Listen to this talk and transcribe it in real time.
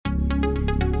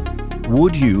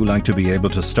Would you like to be able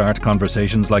to start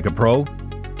conversations like a pro?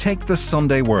 Take the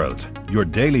Sunday World, your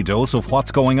daily dose of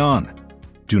what's going on.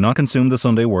 Do not consume the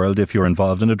Sunday World if you're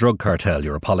involved in a drug cartel,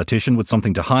 you're a politician with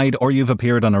something to hide, or you've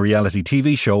appeared on a reality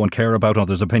TV show and care about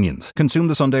others' opinions. Consume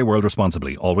the Sunday World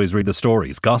responsibly. Always read the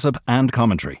stories, gossip and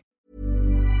commentary.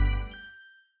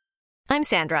 I'm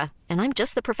Sandra, and I'm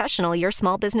just the professional your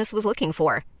small business was looking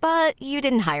for. But you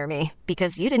didn't hire me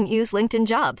because you didn't use LinkedIn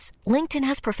Jobs. LinkedIn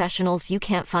has professionals you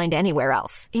can't find anywhere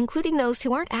else, including those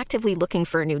who aren't actively looking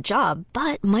for a new job,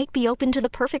 but might be open to the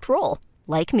perfect role,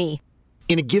 like me.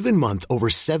 In a given month, over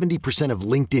 70% of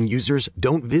LinkedIn users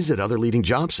don't visit other leading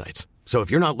job sites. So if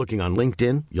you're not looking on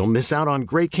LinkedIn, you'll miss out on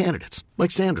great candidates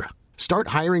like Sandra. Start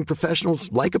hiring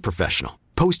professionals like a professional.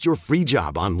 Post your free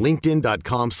job on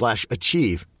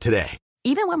linkedin.com/achieve today.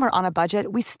 Even when we're on a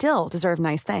budget, we still deserve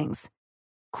nice things.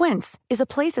 Quince is a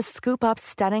place to scoop up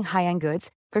stunning high-end goods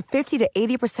for 50 to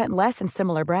 80% less than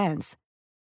similar brands.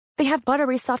 They have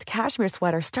buttery soft cashmere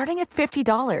sweaters starting at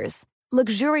 $50,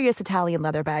 luxurious Italian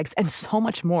leather bags, and so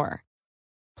much more.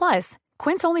 Plus,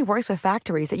 Quince only works with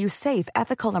factories that use safe,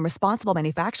 ethical, and responsible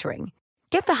manufacturing.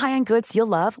 Get the high-end goods you'll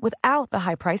love without the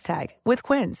high price tag with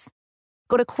Quince.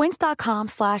 Go to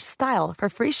quince.com/style for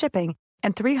free shipping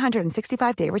and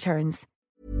 365-day returns.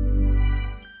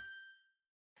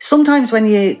 Sometimes when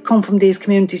you come from these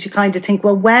communities, you kind of think,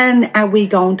 well, when are we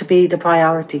going to be the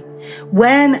priority?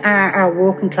 When are our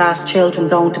working class children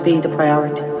going to be the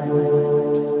priority?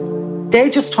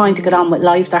 They're just trying to get on with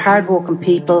life. They're hardworking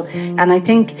people. And I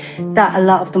think that a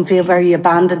lot of them feel very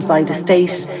abandoned by the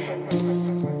state.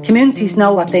 Communities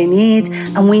know what they need,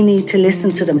 and we need to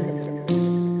listen to them.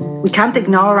 We can't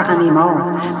ignore it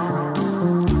anymore.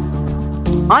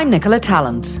 I'm Nicola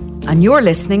Tallant, and you're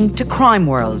listening to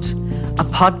Crimeworld, a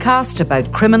podcast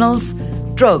about criminals,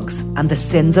 drugs, and the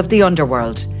sins of the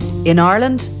underworld in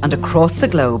Ireland and across the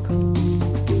globe.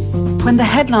 When the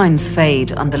headlines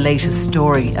fade on the latest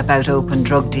story about open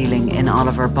drug dealing in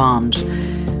Oliver Bond,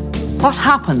 what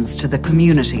happens to the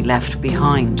community left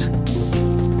behind?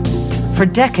 For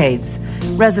decades,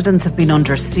 residents have been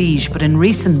under siege, but in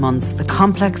recent months, the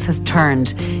complex has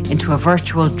turned into a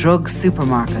virtual drug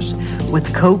supermarket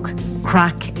with coke,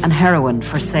 crack and heroin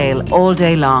for sale all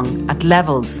day long at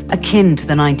levels akin to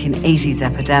the 1980s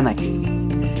epidemic.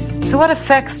 So what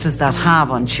effects does that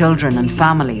have on children and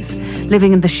families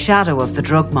living in the shadow of the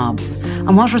drug mobs?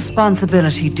 And what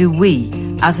responsibility do we,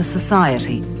 as a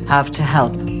society, have to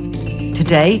help?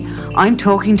 Today, I'm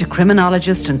talking to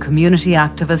criminologist and community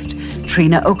activist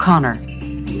Trina O'Connor.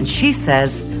 And she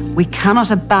says we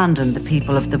cannot abandon the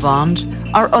people of the Bond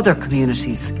or other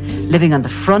communities living on the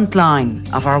front line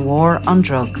of our war on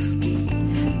drugs.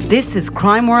 This is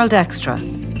Crimeworld Extra,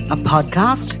 a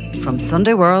podcast from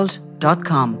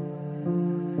SundayWorld.com.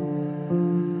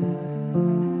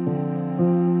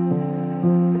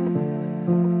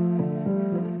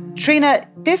 Trina,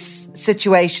 this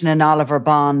situation in Oliver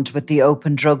Bond with the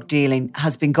open drug dealing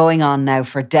has been going on now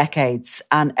for decades,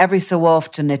 and every so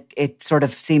often it sort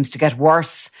of seems to get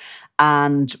worse,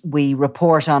 and we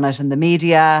report on it in the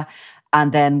media,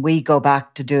 and then we go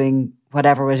back to doing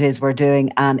whatever it is we're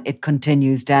doing, and it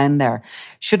continues down there.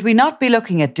 Should we not be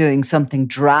looking at doing something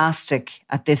drastic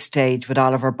at this stage with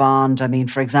Oliver Bond? I mean,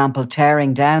 for example,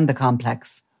 tearing down the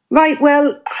complex. Right,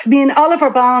 well, I mean, Oliver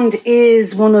Bond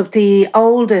is one of the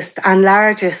oldest and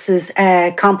largest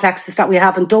complexes that we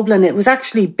have in Dublin. It was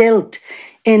actually built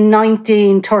in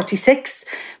 1936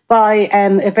 by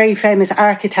a very famous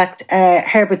architect,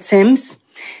 Herbert Sims.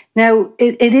 Now,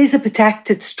 it is a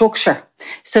protected structure,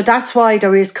 so that's why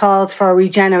there is calls for a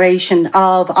regeneration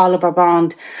of Oliver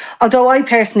Bond. Although I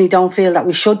personally don't feel that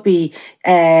we should be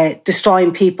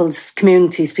destroying people's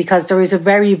communities, because there is a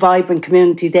very vibrant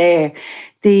community there.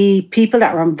 The people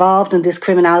that are involved in this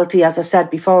criminality, as I've said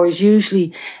before, is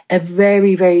usually a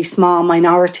very, very small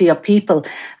minority of people.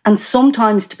 And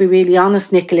sometimes, to be really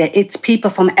honest, Nicola, it's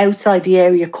people from outside the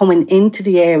area coming into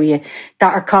the area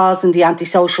that are causing the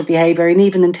antisocial behaviour. And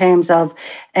even in terms of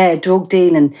drug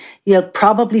dealing, you'll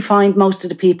probably find most of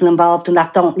the people involved in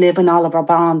that don't live in Oliver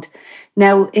Bond.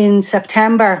 Now, in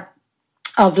September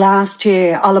of last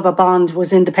year, Oliver Bond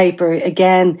was in the paper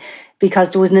again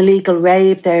because there was an illegal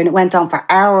rave there, and it went on for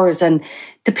hours. And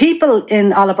the people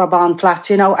in Oliver Bond flats,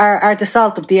 you know, are the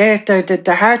salt of the earth. They're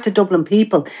the heart of Dublin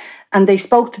people. And they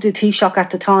spoke to the Taoiseach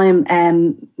at the time,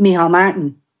 Micheál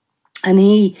Martin, and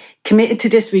he committed to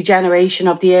this regeneration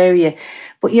of the area.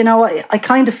 But, you know, I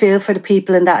kind of feel for the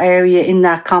people in that area, in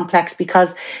that complex,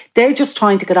 because they're just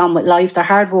trying to get on with life. They're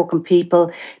hardworking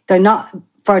people. They're not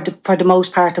for the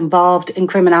most part involved in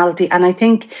criminality. And I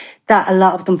think that a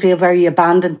lot of them feel very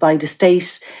abandoned by the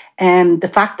state.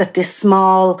 The fact that this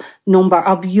small number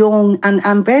of young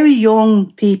and very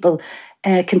young people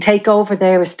can take over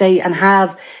their estate and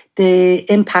have the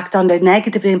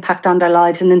negative impact on their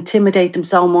lives and intimidate them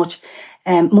so much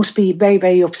must be very,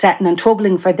 very upsetting and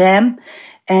troubling for them.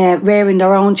 Rearing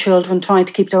their own children, trying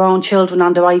to keep their own children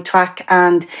on the right track,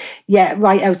 and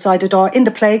right outside the door, in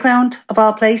the playground of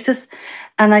all places.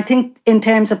 And I think in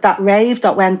terms of that rave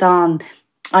that went on,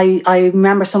 I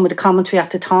remember some of the commentary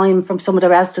at the time from some of the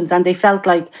residents, and they felt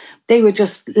like they were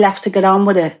just left to get on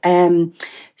with it.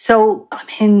 So, I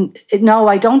mean, no,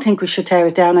 I don't think we should tear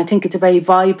it down. I think it's a very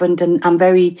vibrant and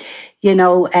very,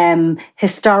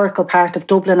 historical part of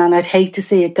Dublin, and I'd hate to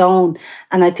see it going.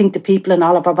 And I think the people in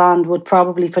Oliver Bond would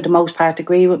probably, for the most part,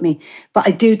 agree with me. But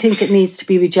I do think it needs to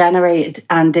be regenerated,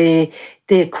 and the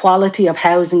quality of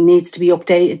housing needs to be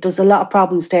updated. There's a lot of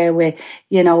problems there with,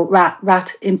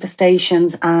 rat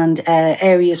infestations and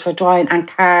areas for drying and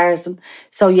cars. And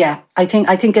so, I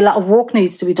think a lot of work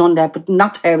needs to be done there, but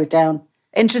not tear it down.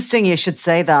 Interesting you should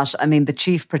say that. I mean, the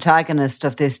chief protagonist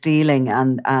of this dealing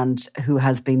and who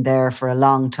has been there for a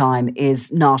long time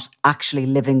is not actually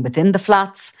living within the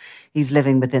flats. He's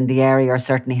living within the area, or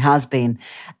certainly has been.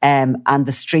 And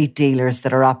the street dealers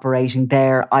that are operating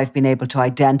there, I've been able to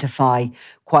identify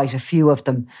quite a few of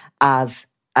them as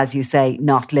you say,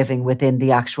 not living within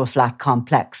the actual flat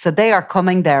complex. So they are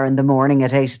coming there in the morning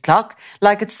at 8 o'clock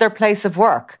like it's their place of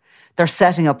work. They're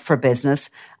setting up for business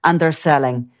and they're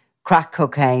selling crack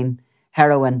cocaine,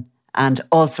 heroin, and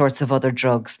all sorts of other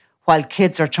drugs while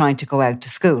kids are trying to go out to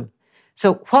school.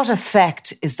 So what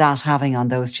effect is that having on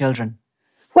those children?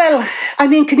 Well, I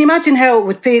mean, can you imagine how it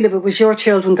would feel if it was your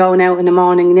children going out in the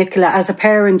morning, Nicola? As a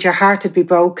parent, your heart would be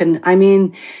broken. I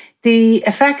mean, the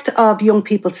effect of young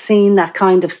people seeing that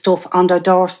kind of stuff on their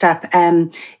doorstep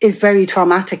is very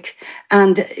traumatic.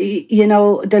 And,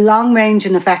 the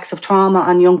long-ranging effects of trauma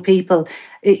on young people,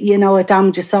 it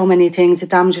damages so many things. It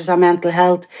damages our mental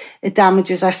health. It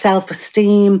damages our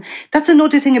self-esteem. That's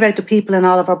another thing about the people in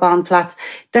Oliver Bond flats.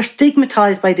 They're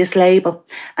stigmatised by this label.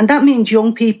 And that means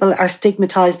young people are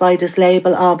stigmatised by this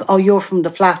label of, oh, you're from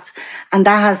the flats. And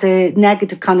that has a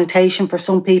negative connotation for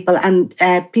some people. And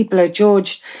people are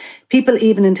judged. People,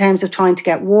 even in terms of trying to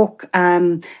get work,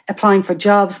 applying for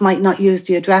jobs, might not use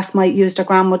the address, might use their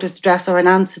grandmother's address or an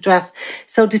aunt's address.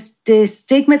 So the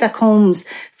stigma that comes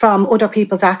from other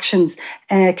people's actions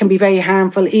can be very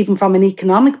harmful, even from an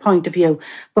economic point of view.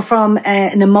 But from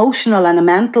an emotional and a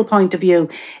mental point of view,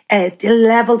 the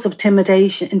levels of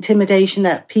intimidation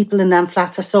that people in them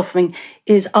flats are suffering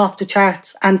is off the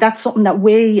charts. And that's something that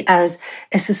we as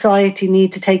a society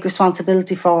need to take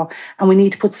responsibility for. And we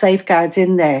need to put safeguards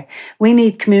in there. We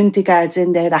need community guards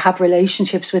in there that have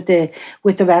relationships with the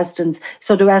residents,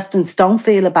 so the residents don't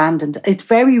feel abandoned. It's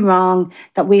very wrong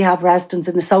that we have residents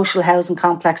in the social housing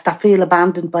complex that feel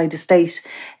abandoned by the state.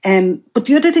 But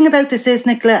the other thing about this is,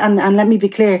 Nicola, and let me be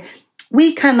clear,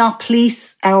 we cannot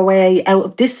police our way out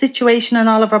of this situation in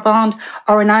Oliver Bond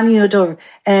or in any other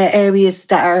areas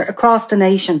that are across the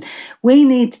nation. We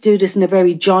need to do this in a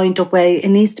very joined up way. It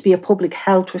needs to be a public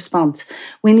health response.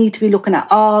 We need to be looking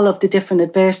at all of the different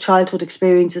adverse childhood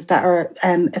experiences that are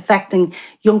affecting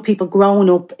young people growing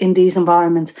up in these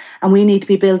environments. And we need to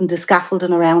be building the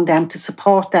scaffolding around them to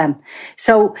support them.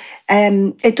 So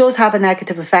it does have a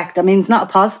negative effect. I mean, it's not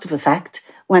a positive effect.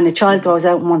 When a child goes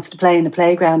out and wants to play in the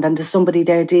playground and there's somebody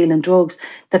there dealing drugs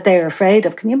that they're afraid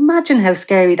of. Can you imagine how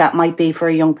scary that might be for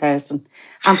a young person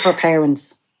and for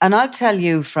parents? And I'll tell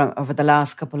you, from over the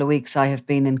last couple of weeks, I have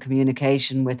been in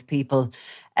communication with people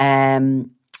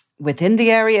within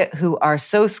the area who are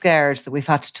so scared that we've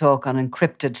had to talk on through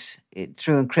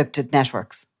encrypted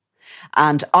networks.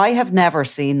 And I have never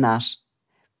seen that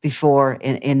before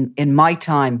in my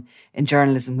time in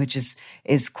journalism, which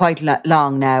is quite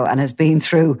long now and has been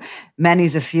through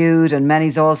many's a feud and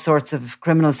many's all sorts of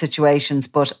criminal situations,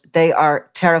 but they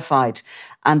are terrified.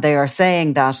 And they are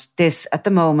saying that this, at the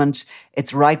moment,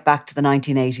 it's right back to the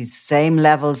 1980s. Same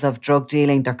levels of drug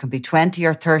dealing. There can be 20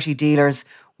 or 30 dealers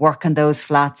working those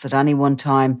flats at any one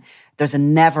time. There's a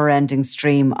never-ending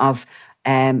stream of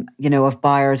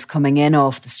buyers coming in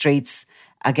off the streets,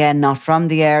 again, not from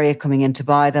the area, coming in to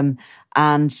buy them.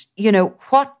 And,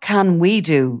 what can we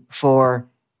do for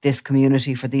this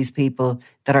community, for these people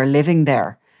that are living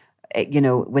there,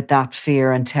 with that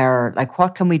fear and terror? Like,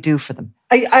 what can we do for them?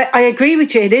 I agree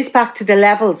with you. It is back to the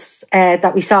levels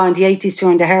that we saw in the 80s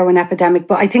during the heroin epidemic,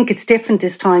 but I think it's different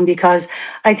this time because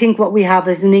I think what we have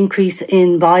is an increase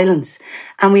in violence,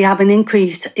 and we have an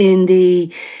increase in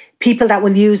the people that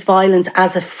will use violence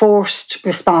as a forced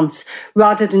response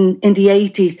rather than in the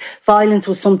 80s. Violence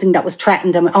was something that was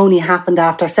threatened and only happened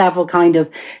after several kind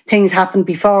of things happened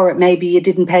before it. Maybe you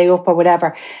didn't pay up or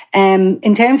whatever.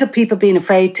 In terms of people being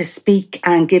afraid to speak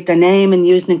and give their name and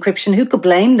using encryption, who could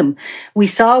blame them? We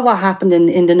saw what happened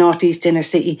in the northeast inner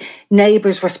city.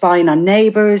 Neighbours were spying on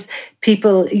neighbours.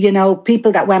 People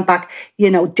that went back,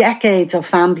 decades of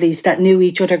families that knew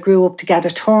each other, grew up together,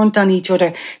 turned on each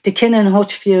other. The Kin and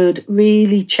Hutch feud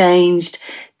really changed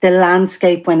the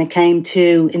landscape when it came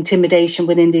to intimidation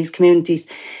within these communities.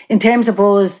 In terms of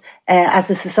us as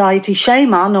a society,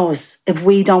 shame on us if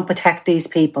we don't protect these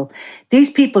people. These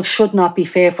people should not be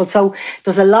fearful. So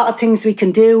there's a lot of things we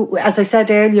can do. As I said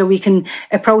earlier, we can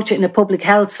approach it in a public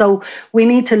health. So we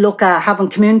need to look at having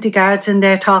community guards in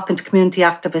there talking to community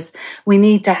activists. We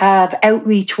need to have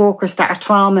outreach workers that are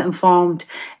trauma informed,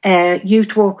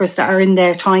 youth workers that are in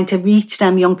there trying to reach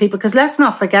them young people. Because let's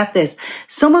not forget this.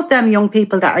 Some of them young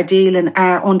people that are dealing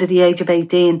are under the age of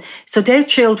 18. So they're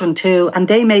children too, and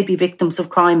they may be victims of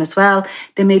crime as well.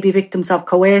 They may be victims of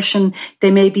coercion.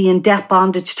 They may be in debt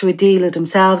bondage to a dealer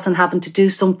themselves and having to do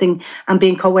something and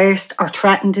being coerced or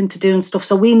threatened into doing stuff.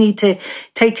 So we need to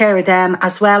take care of them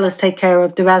as well as take care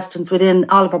of the residents within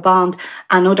Oliver Bond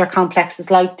and other complexes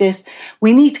like this.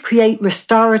 We need to create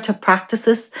restorative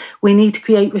practices. We need to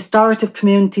create restorative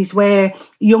communities where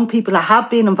young people that have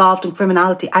been involved in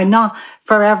criminality are not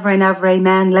forever and ever,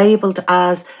 amen, labelled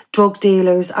as drug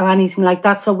dealers or anything like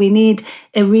that. So we need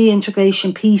a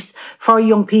reintegration piece for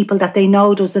young people that they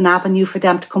know there's an avenue for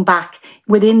them to come back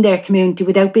within their community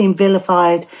without being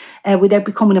vilified, without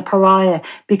becoming a pariah,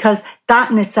 because that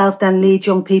in itself then leads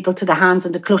young people to the hands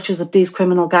and the clutches of these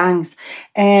criminal gangs.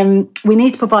 We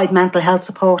need to provide mental health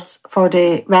supports for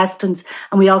the residents,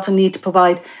 and we also need to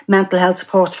provide mental health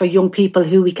supports for young people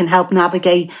who we can help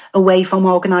navigate away from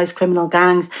organised criminal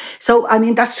gangs. So, I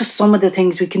mean, that's just some of the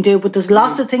things we can do, but there's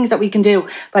lots of things that we can do.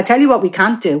 But I tell you what we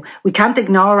can't do. We can't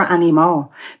ignore it anymore,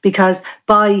 because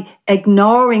by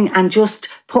ignoring and just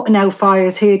putting out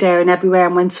fires here, there and everywhere,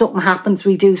 and when something happens,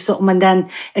 we do something and then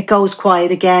it goes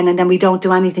quiet again and then we don't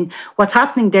do anything. What's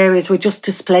happening there is we're just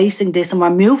displacing this and we're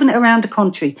moving it around the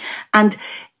country. And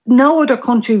no other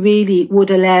country really would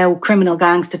allow criminal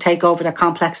gangs to take over their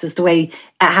complexes the way it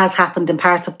has happened in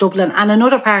parts of Dublin and in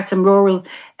other parts in rural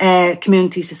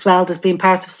communities as well. There's been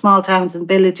parts of small towns and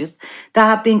villages that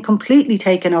have been completely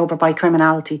taken over by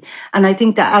criminality. And I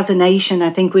think that as a nation, I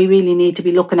think we really need to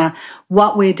be looking at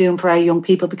what we're doing for our young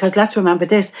people, because let's remember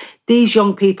this, these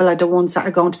young people are the ones that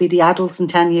are going to be the adults in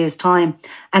 10 years' time.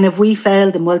 And if we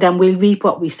fail them, well, then we'll reap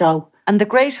what we sow. And the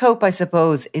great hope, I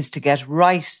suppose, is to get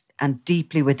right and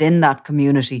deeply within that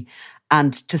community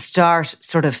and to start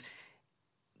sort of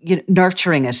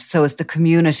nurturing it so as the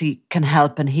community can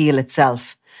help and heal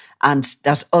itself. And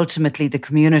that ultimately the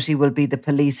community will be the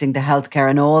policing, the healthcare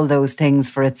and all those things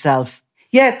for itself.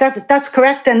 Yeah, that's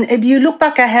correct. And if you look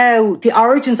back at how the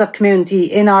origins of community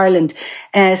in Ireland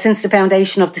since the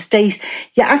foundation of the state,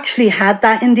 you actually had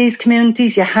that in these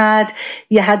communities. You had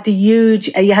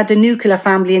the nuclear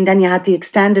family and then you had the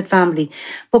extended family.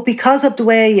 But because of the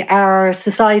way our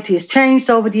society has changed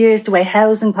over the years, the way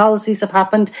housing policies have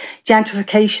happened,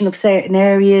 gentrification of certain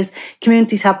areas,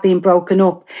 communities have been broken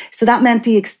up. So that meant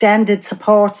the extended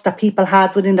supports that people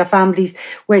had within their families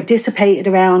were dissipated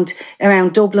around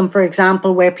Dublin, for example,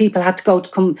 where people had to go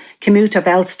to commuter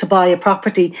belts to buy a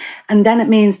property. And then it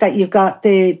means that you've got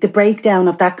the breakdown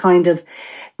of that kind of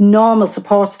normal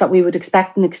supports that we would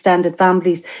expect in extended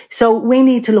families. So we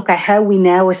need to look at how we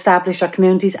now establish our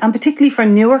communities, and particularly for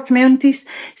newer communities.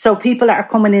 So people that are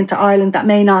coming into Ireland that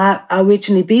may not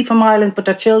originally be from Ireland, but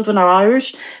their children are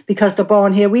Irish because they're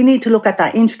born here. We need to look at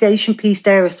that integration piece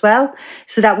there as well,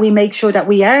 so that we make sure that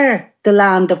we are the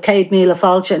land of Céad Míle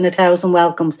Fáilte and 1,000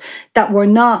 welcomes, that we're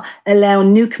not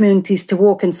allowing new communities to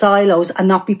work in silos and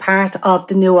not be part of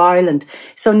the new Ireland.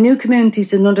 So new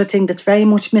communities is another thing that's very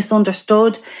much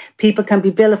misunderstood. People can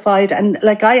be vilified. And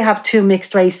like I have two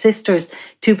mixed race sisters,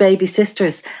 two baby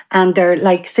sisters, and they're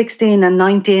like 16 and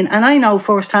 19. And I know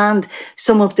firsthand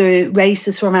some of the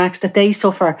racist remarks that they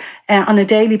suffer on a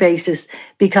daily basis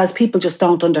because people just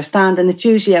don't understand. And it's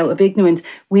usually out of ignorance.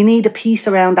 We need a piece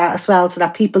around that as well so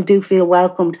that people do feel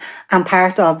welcomed and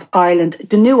part of Ireland,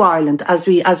 the new Ireland, as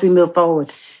we move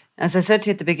forward. As I said to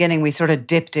you at the beginning, we sort of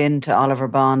dipped into Oliver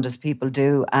Bond as people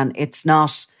do, and it's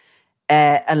not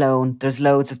alone. There's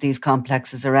loads of these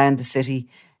complexes around the city,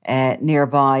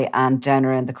 nearby and down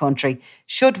around the country.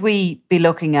 Should we be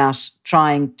looking at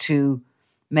trying to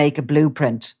make a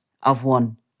blueprint of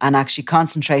one and actually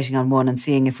concentrating on one and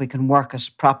seeing if we can work it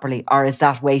properly, or is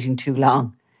that waiting too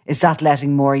long? Is that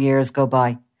letting more years go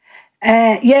by?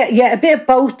 A bit of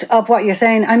both of what you're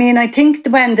saying. I mean, I think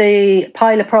when the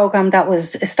pilot programme that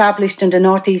was established in the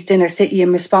northeast inner city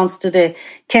in response to the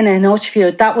Kinna and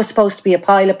Hutchfield, that was supposed to be a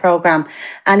pilot programme.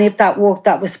 And if that worked,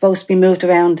 that was supposed to be moved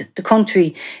around the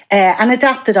country and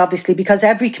adapted, obviously, because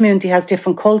every community has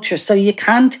different cultures. So you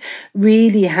can't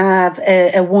really have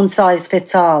a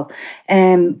one-size-fits-all.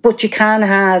 But you can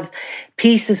have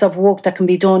pieces of work that can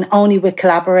be done only with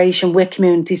collaboration with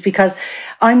communities, because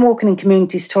I'm working in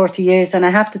communities 30 years and I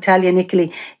have to tell you,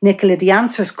 Nicola, the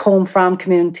answers come from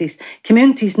communities.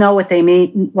 Communities know what they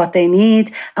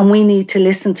need, and we need to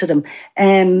listen to them.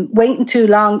 Waiting too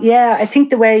long, I think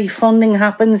the way funding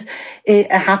happens,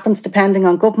 it happens depending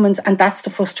on governments, and that's the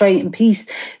frustrating piece.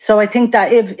 So I think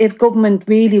that if government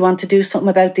really want to do something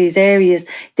about these areas,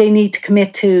 they need to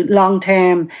commit to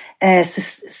long-term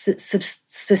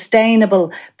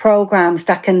sustainable programs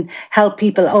that can help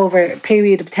people over a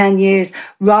period of 10 years,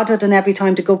 rather than every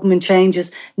time the government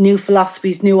changes, new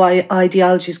philosophies, new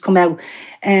ideologies come out.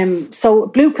 So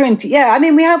blueprint, we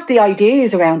have the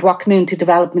ideas around what community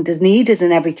development is needed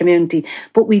in every community,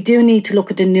 but we do need to look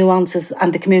at the nuances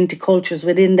and the community cultures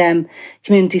within them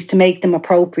communities to make them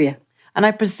appropriate. And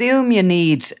I presume you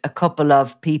need a couple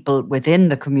of people within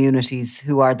the communities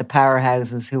who are the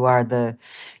powerhouses, who are the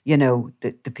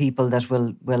people that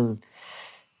will.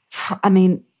 I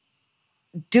mean,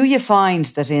 do you find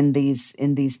that in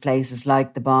these places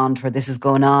like the Bond, where this is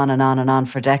going on and on and on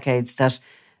for decades, that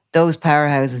those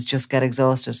powerhouses just get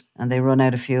exhausted and they run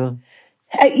out of fuel?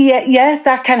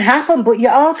 That can happen, but you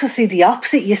also see the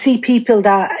opposite. You see people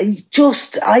that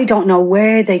I don't know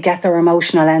where they get their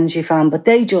emotional energy from, but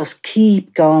they just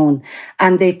keep going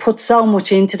and they put so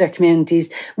much into their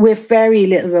communities with very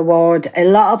little reward. A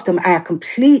lot of them are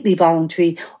completely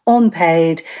voluntary,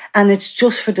 unpaid, and it's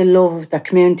just for the love of their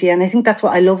community. And I think that's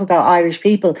what I love about Irish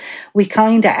people. We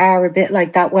kind of are a bit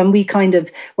like that when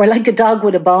we're like a dog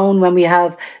with a bone when we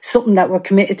have something that we're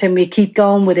committed to and we keep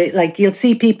going with it. Like you'll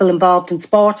see people involved in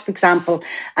sports, for example,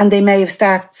 and they may have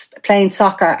started playing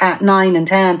soccer at 9 and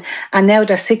 10 and now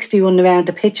they're 60 running around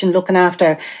the pitch and looking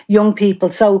after young people.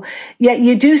 So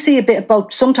you do see a bit of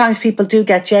both. Sometimes people do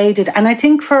get jaded, and I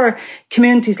think for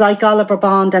communities like Oliver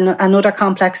Bond and other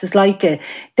complexes like it,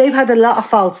 they've had a lot of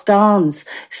false dawns.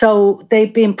 So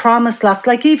they've been promised lots.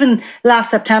 Like even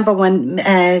last September when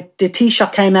the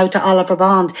Taoiseach came out to Oliver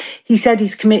Bond, he said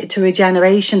he's committed to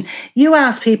regeneration. You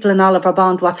ask people in Oliver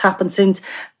Bond what's happened since,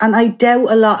 and I doubt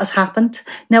a lot has happened.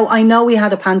 Now, I know we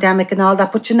had a pandemic and all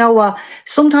that, but you know what?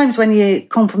 Sometimes when you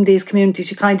come from these communities,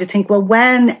 you kind of think, well,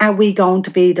 when are we going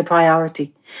to be the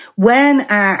priority? When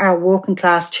are our working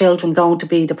class children going to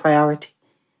be the priority?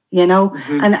 You know?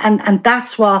 Mm-hmm. And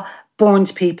that's what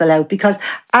burns people out, because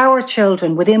our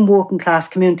children within working class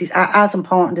communities are as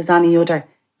important as any other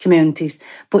communities,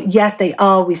 but yet they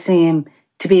always seem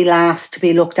to be last to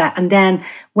be looked at. And then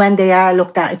when they are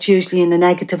looked at, it's usually in a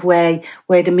negative way,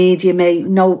 where the media may,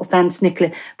 no offence, Nicola,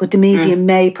 but the media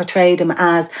may portray them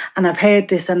as, and I've heard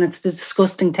this and it's the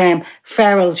disgusting term,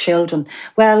 feral children.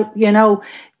 Well, you know,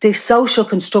 the social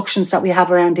constructions that we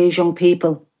have around these young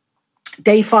people,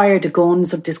 they fire the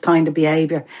guns of this kind of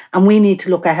behaviour, and we need to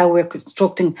look at how we're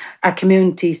constructing our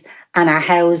communities and our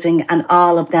housing and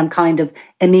all of them kind of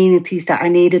amenities that are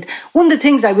needed. One of the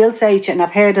things I will say to you, and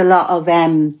I've heard a lot of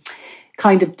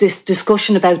kind of this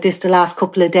discussion about this the last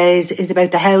couple of days, is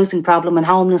about the housing problem and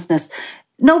homelessness.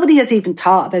 Nobody has even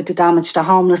thought about the damage that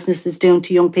homelessness is doing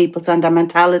to young people's and their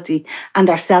mentality and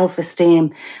their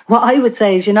self-esteem. What I would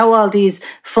say is, you know, all these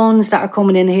funds that are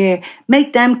coming in here,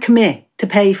 make them commit to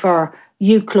pay for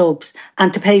youth clubs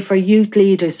and to pay for youth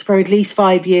leaders for at least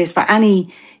 5 years for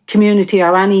any community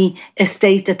or any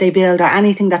estate that they build or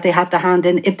anything that they have to hand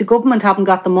in. If the government haven't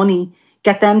got the money,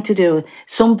 get them to do it.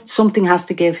 Something has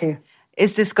to give here.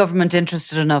 Is this government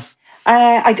interested enough?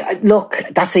 Look,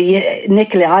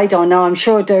 Nicola, I don't know. I'm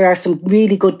sure there are some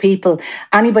really good people.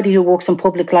 Anybody who works in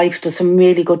public life, there's some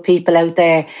really good people out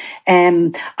there.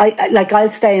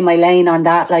 I'll stay in my lane on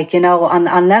that. Like, you know,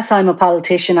 unless I'm a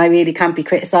politician, I really can't be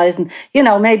criticising. You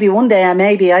know, maybe one day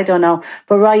I don't know.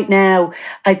 But right now,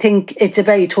 I think it's a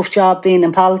very tough job being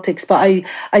in politics. But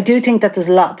I do think that there's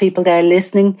a lot of people there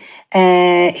listening,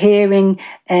 hearing,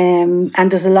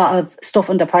 and there's a lot of stuff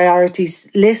on the priorities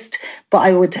list. But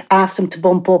I would ask them to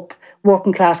bump up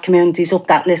working class communities up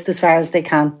that list as far as they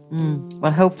can.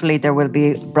 Well, hopefully there will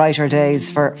be brighter days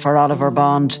for Oliver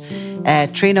Bond.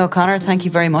 Trina O'Connor, thank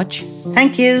you very much.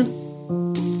 Thank you.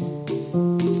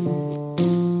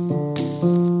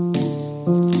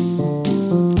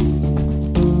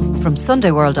 From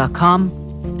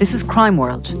SundayWorld.com, this is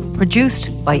Crimeworld,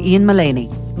 produced by Ian Mullaney.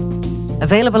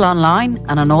 Available online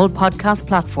and on all podcast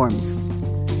platforms.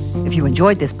 If you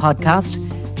enjoyed this podcast,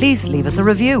 please leave us a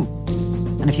review.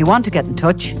 And if you want to get in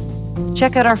touch,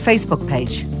 check out our Facebook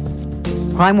page,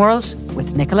 Crime World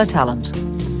with Nicola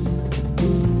Tallant.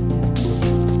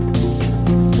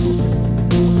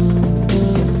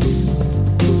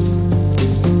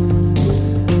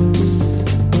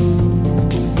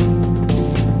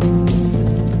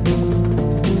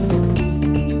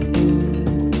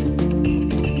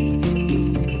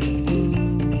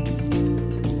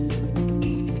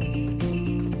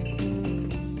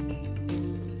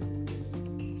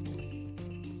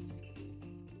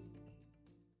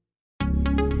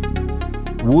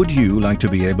 Would you like to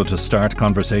be able to start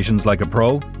conversations like a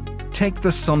pro? Take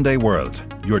the Sunday World,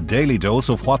 your daily dose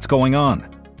of what's going on.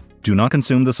 Do not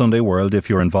consume the Sunday World if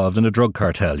you're involved in a drug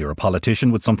cartel, you're a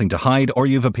politician with something to hide, or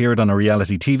you've appeared on a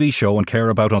reality TV show and care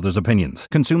about others' opinions.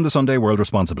 Consume the Sunday World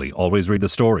responsibly. Always read the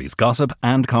stories, gossip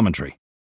and commentary.